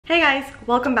Hey guys,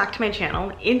 welcome back to my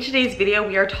channel. In today's video,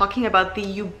 we are talking about the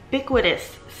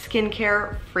ubiquitous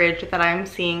skincare fridge that I'm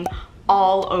seeing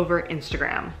all over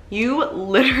Instagram. You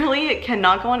literally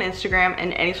cannot go on Instagram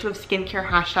and any sort of skincare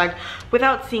hashtag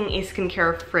without seeing a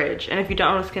skincare fridge. And if you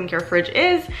don't know what a skincare fridge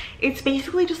is, it's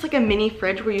basically just like a mini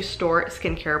fridge where you store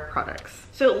skincare products.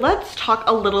 So let's talk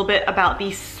a little bit about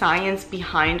the science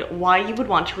behind why you would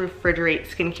want to refrigerate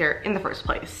skincare in the first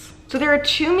place. So there are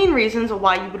two main reasons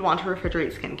why you would want to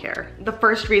refrigerate skincare. The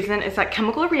first reason is that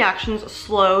chemical reactions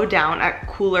slow down at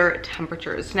cooler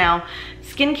temperatures. Now,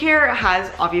 skincare has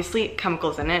obviously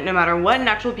chemicals in it. No matter what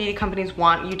natural beauty companies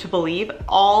want you to believe,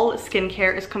 all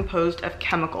skincare is composed of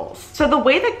chemicals. So the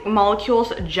way that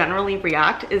molecules generally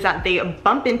react is that they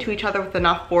bump into each other with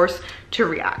enough force to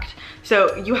react.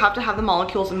 So you have to have the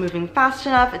molecules moving fast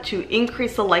enough to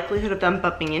increase the likelihood of them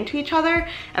bumping into each other,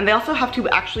 and they also have to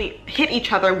actually hit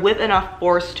each other with enough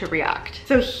force to react.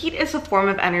 So heat is a form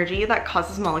of energy that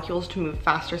causes molecules to move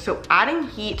faster. So adding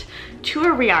heat to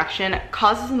a reaction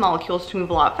causes the molecules to move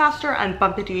a lot faster and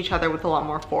bump into each other with a lot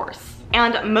more force.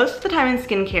 And most of the time in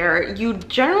skincare, you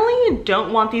generally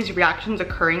don't want these reactions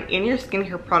occurring in your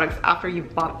skincare products after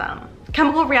you've bought them.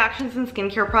 Chemical reactions in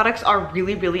skincare products are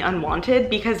really unwanted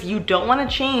because you don't want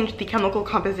to change the chemical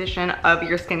composition of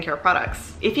your skincare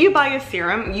products. If you buy a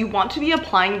serum, you want to be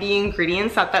applying the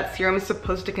ingredients that that serum is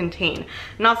supposed to contain,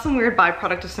 not some weird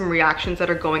byproduct of some reactions that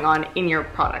are going on in your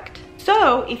product.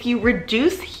 So if you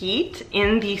reduce heat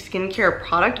in the skincare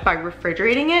product by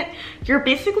refrigerating it, you're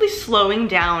basically slowing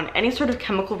down any sort of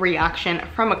chemical reaction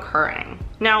from occurring.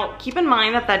 Now, keep in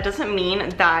mind that that doesn't mean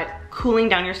that cooling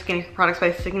down your skincare products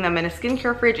by sticking them in a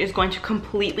skincare fridge is going to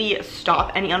completely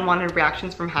stop any unwanted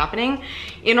reactions from happening.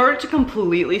 In order to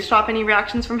completely stop any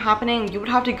reactions from happening, you would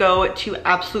have to go to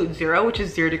absolute zero, which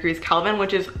is 0 degrees Kelvin,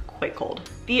 which is quite cold.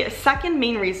 The second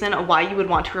main reason why you would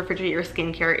want to refrigerate your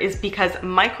skincare is because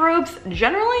microbes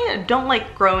generally don't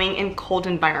like growing in cold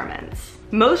environments.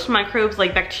 Most microbes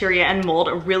like bacteria and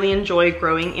mold really enjoy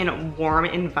growing in warm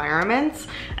environments.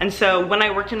 And so when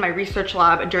I worked in my research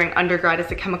lab during undergrad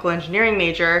as a chemical engineering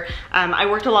major, I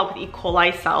worked a lot with E.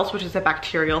 coli cells, which is a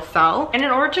bacterial cell. And in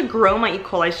order to grow my E.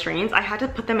 coli strains, I had to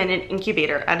put them in an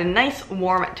incubator at a nice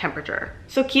warm temperature.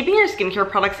 So keeping your skincare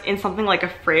products in something like a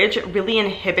fridge really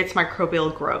inhibits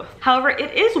microbial growth. However,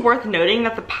 it is worth noting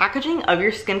that the packaging of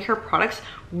your skincare products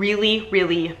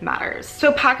really matters.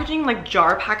 So packaging like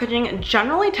jar packaging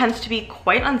generally tends to be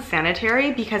quite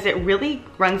unsanitary because it really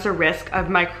runs the risk of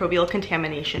microbial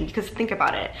contamination. Because think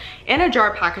about it, in a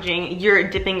jar packaging, you're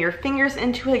dipping your fingers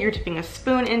into it, you're dipping a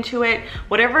spoon into it,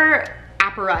 whatever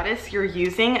apparatus you're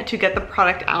using to get the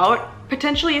product out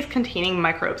potentially is containing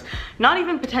microbes. Not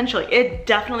even potentially, it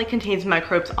definitely contains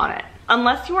microbes on it.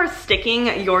 Unless you are sticking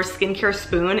your skincare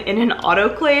spoon in an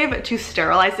autoclave to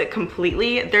sterilize it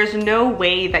completely, there's no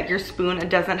way that your spoon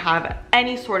doesn't have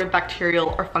any sort of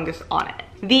bacterial or fungus on it.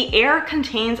 The air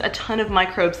contains a ton of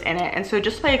microbes in it, and so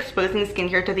just by exposing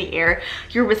skincare to the air,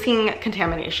 you're risking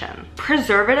contamination.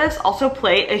 Preservatives also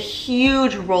play a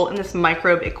huge role in this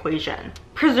microbe equation.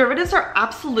 Preservatives are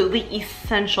absolutely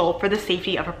essential for the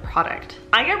safety of a product.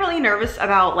 I get really nervous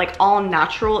about like all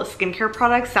natural skincare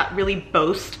products that really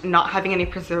boast not having any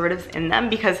preservatives in them,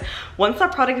 because once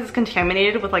that product is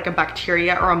contaminated with like a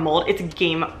bacteria or a mold, it's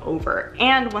game over.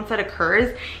 And once that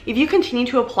occurs, if you continue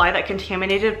to apply that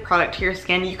contaminated product to your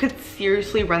skin, you could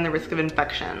seriously run the risk of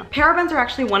infection. Parabens are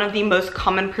actually one of the most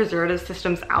common preservative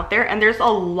systems out there, and there's a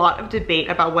lot of debate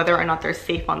about whether or not they're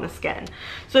safe on the skin.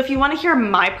 So if you want to hear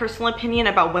my personal opinion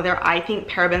about whether I think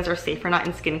parabens are safe or not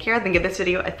in skincare, then give this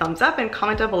video a thumbs up and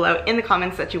comment down below in the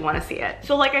comments that you want to see it.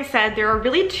 So like I said, there are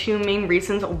really two main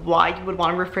reasons why you would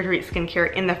want to refrigerate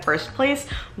skincare in the first place.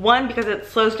 One, because it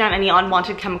slows down any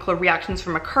unwanted chemical reactions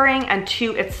from occurring, and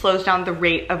two, it slows down the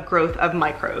rate of growth of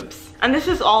microbes. And this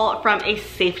is all from a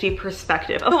safety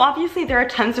perspective. So obviously there are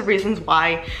tons of reasons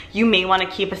why you may want to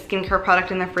keep a skincare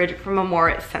product in the fridge from a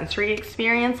more sensory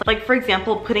experience. Like for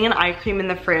example, putting an eye cream in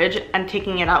the fridge and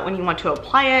taking it out when you want to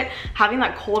apply it, having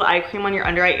that cold eye cream on your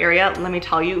under eye area, let me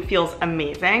tell you, feels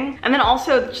amazing. And then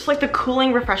also just like the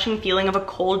cooling, refreshing feeling of a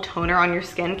cold toner on your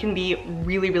skin can be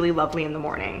really lovely in the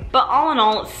morning. But all in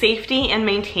all, safety and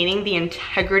maintaining the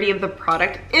integrity of the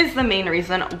product is the main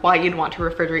reason why you'd want to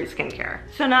refrigerate skincare.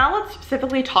 So now let's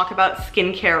specifically talk about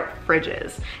skincare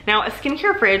fridges. Now, a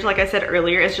skincare fridge, like I said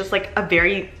earlier, is just like a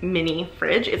very mini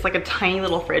fridge. It's like a tiny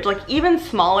little fridge, like even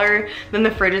smaller than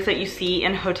the fridges that you see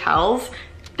in hotels.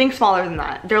 Think smaller than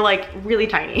that. They're like really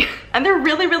tiny and they're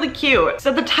really cute.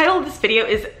 So the title of this video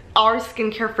is are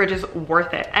skincare fridges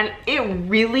worth it? And it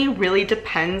really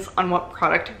depends on what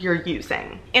product you're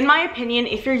using. In my opinion,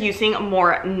 if you're using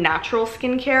more natural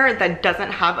skincare that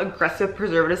doesn't have aggressive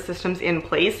preservative systems in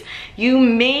place, you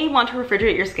may want to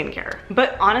refrigerate your skincare.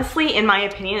 But honestly, in my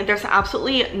opinion, there's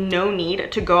absolutely no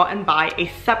need to go out and buy a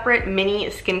separate mini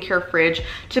skincare fridge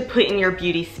to put in your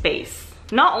beauty space.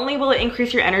 Not only will it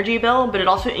increase your energy bill, but it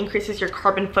also increases your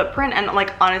carbon footprint. And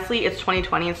like, honestly, it's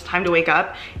 2020, it's time to wake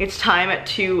up. It's time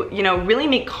to, you know, really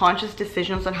make conscious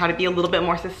decisions on how to be a little bit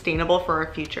more sustainable for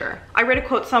our future. I read a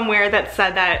quote somewhere that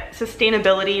said that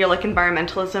sustainability or like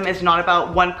environmentalism is not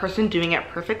about one person doing it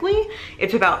perfectly.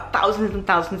 It's about thousands and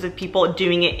thousands of people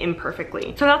doing it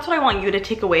imperfectly. So that's what I want you to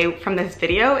take away from this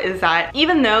video, is that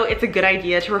even though it's a good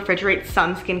idea to refrigerate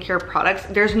some skincare products,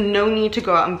 there's no need to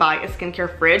go out and buy a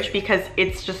skincare fridge, because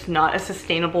it's just not a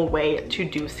sustainable way to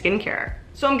do skincare.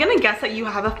 So I'm gonna guess that you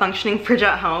have a functioning fridge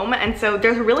at home, and so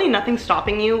there's really nothing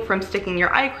stopping you from sticking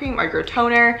your eye cream or your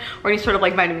toner or any sort of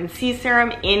like vitamin C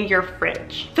serum in your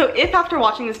fridge. So if after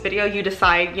watching this video you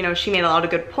decide, you know, she made a lot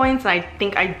of good points and I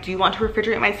think I do want to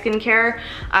refrigerate my skincare,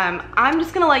 I'm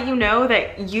just gonna let you know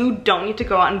that you don't need to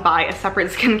go out and buy a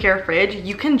separate skincare fridge.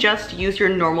 You can just use your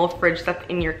normal fridge that's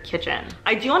in your kitchen.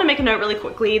 I do want to make a note really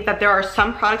quickly that there are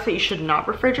some products that you should not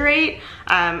refrigerate.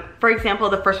 For example,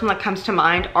 the first one that comes to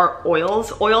mind are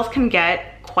oils. Oils can get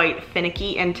quite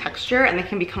finicky in texture and they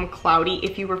can become cloudy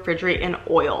if you refrigerate an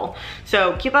oil.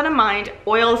 So keep that in mind.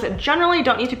 Oils generally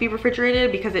don't need to be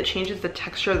refrigerated because it changes the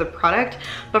texture of the product,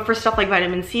 but for stuff like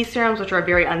vitamin C serums, which are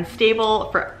very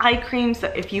unstable, for eye creams,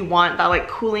 if you want that like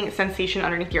cooling sensation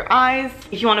underneath your eyes,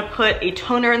 if you want to put a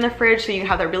toner in the fridge so you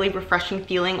have that really refreshing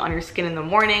feeling on your skin in the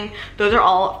morning, those are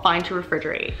all fine to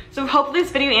refrigerate. So hopefully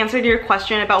this video answered your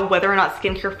question about whether or not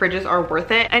skincare fridges are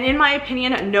worth it. And in my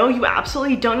opinion, no, you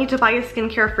absolutely don't need to buy a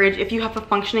skincare fridge if you have a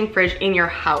functioning fridge in your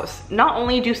house. Not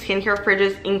only do skincare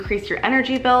fridges increase your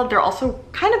energy bill, they're also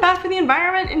kind of bad for the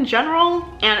environment in general,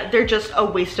 and they're just a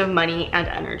waste of money and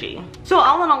energy. So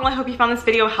all in all, I hope you found this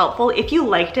video helpful. If you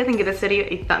liked it, then give this video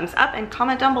a thumbs up and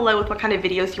comment down below with what kind of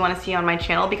videos you want to see on my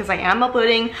channel, because I am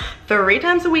uploading 3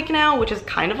 times a week now, which is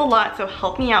kind of a lot, so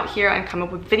help me out here and come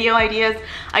up with video ideas.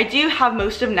 I do have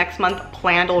most of next month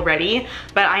planned already,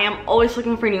 but I am always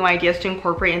looking for new ideas to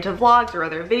incorporate into vlogs or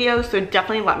other videos, so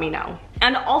definitely let me know.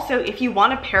 And also, if you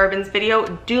want a parabens video,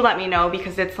 do let me know,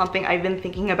 because it's something I've been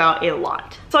thinking about a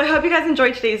lot. So I hope you guys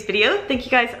enjoyed today's video. Thank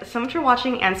you guys so much for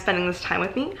watching and spending this time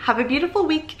with me. Have a beautiful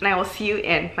week, and I will see you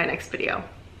in my next video.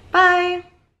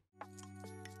 Bye!